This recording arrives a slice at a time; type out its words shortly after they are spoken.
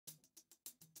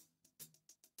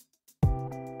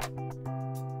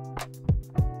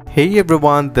Hey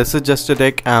everyone, this is Just a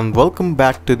Tech and welcome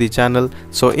back to the channel.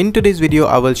 So in today's video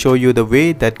I will show you the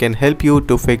way that can help you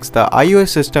to fix the iOS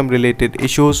system related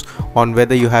issues on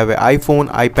whether you have an iPhone,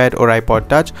 iPad or iPod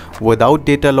touch without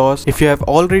data loss. If you have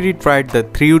already tried the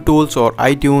 3U tools or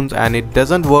iTunes and it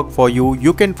doesn't work for you,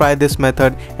 you can try this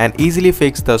method and easily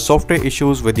fix the software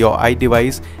issues with your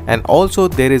iDevice. And also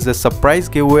there is a surprise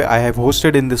giveaway I have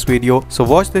hosted in this video, so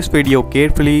watch this video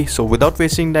carefully. So without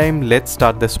wasting time, let's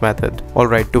start this method.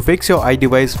 Alright, to fix your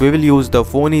iDevice, we will use the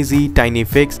Phone Easy Tiny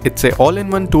Fix. It's an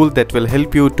all-in-one tool that will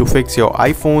help you to fix your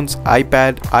iPhones,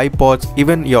 iPad, iPods,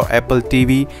 even your Apple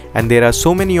TV, and there are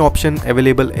so many options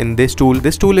available in this tool.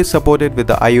 This tool is supported with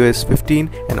the iOS 15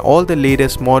 and all the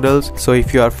latest models. So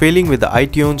if you are failing with the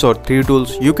iTunes or 3U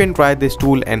tools, you can try this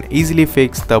tool and easily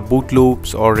fix the boot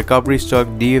loops or recovery stuck,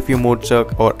 DFU mode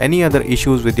stuck or any other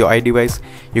issues with your iDevice.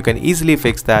 You can easily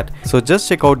fix that. So just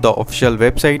check out the official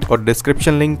website or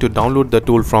description link to download the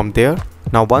tool from there.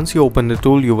 Now once you open the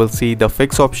tool, you will see the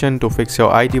fix option to fix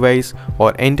your iDevice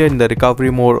or enter in the recovery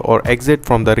mode or exit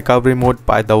from the recovery mode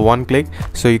by the one click.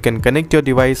 So you can connect your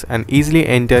device and easily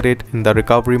enter it in the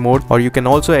recovery mode, or you can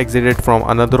also exit it from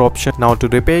another option. Now to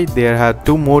repair, there are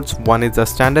two modes. One is the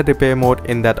standard repair mode,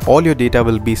 in that all your data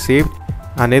will be saved,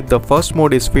 and if the first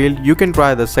mode is failed, you can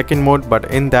try the second mode,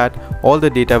 but in that all the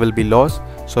data will be lost.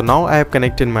 So now I have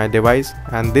connected my device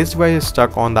and this device is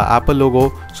stuck on the Apple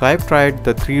logo. So I have tried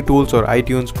the 3 tools or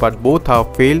iTunes, but both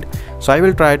have failed. So I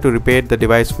will try to repair the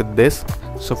device with this.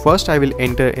 So first I will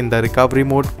enter in the recovery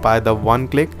mode by the one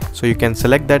click. So you can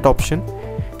select that option.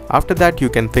 After that you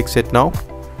can fix it now.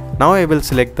 Now I will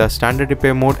select the standard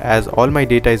repair mode as all my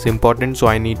data is important, so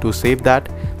I need to save that.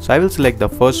 So I will select the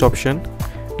first option.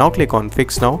 Now click on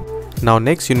fix now. Now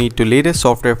next you need to latest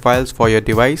software files for your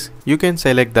device. You can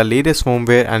select the latest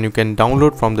firmware and you can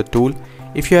download from the tool.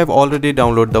 If you have already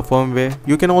downloaded the firmware,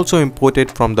 you can also import it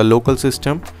from the local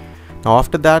system. Now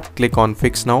after that, click on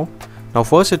fix now. Now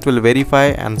first it will verify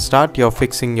and start your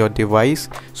fixing your device.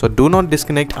 So do not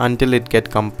disconnect until it get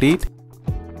complete.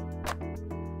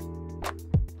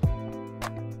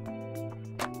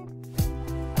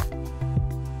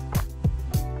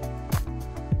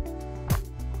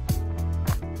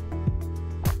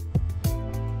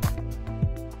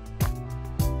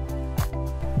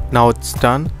 Now it's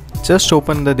done. Just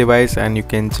open the device and you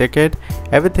can check it.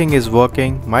 Everything is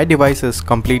working. My device is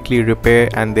completely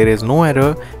repaired and there is no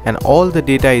error and all the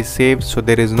data is saved, so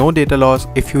there is no data loss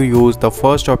if you use the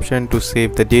first option to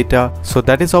save the data. So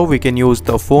that is how we can use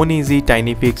the Phone Easy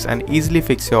Tiny Fix and easily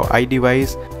fix your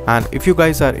iDevice. And if you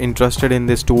guys are interested in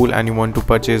this tool and you want to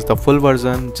purchase the full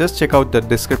version, just check out the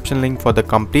description link for the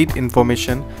complete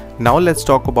information. Now let's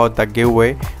talk about the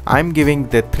giveaway. I'm giving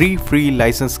the 3 free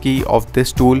license key of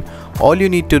this tool. All you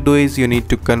need to do is you need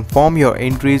to confirm your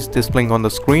entries displaying on the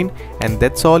screen, and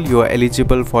that's all. You are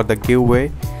eligible for the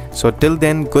giveaway. So till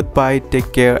then, goodbye,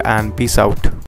 take care and peace out.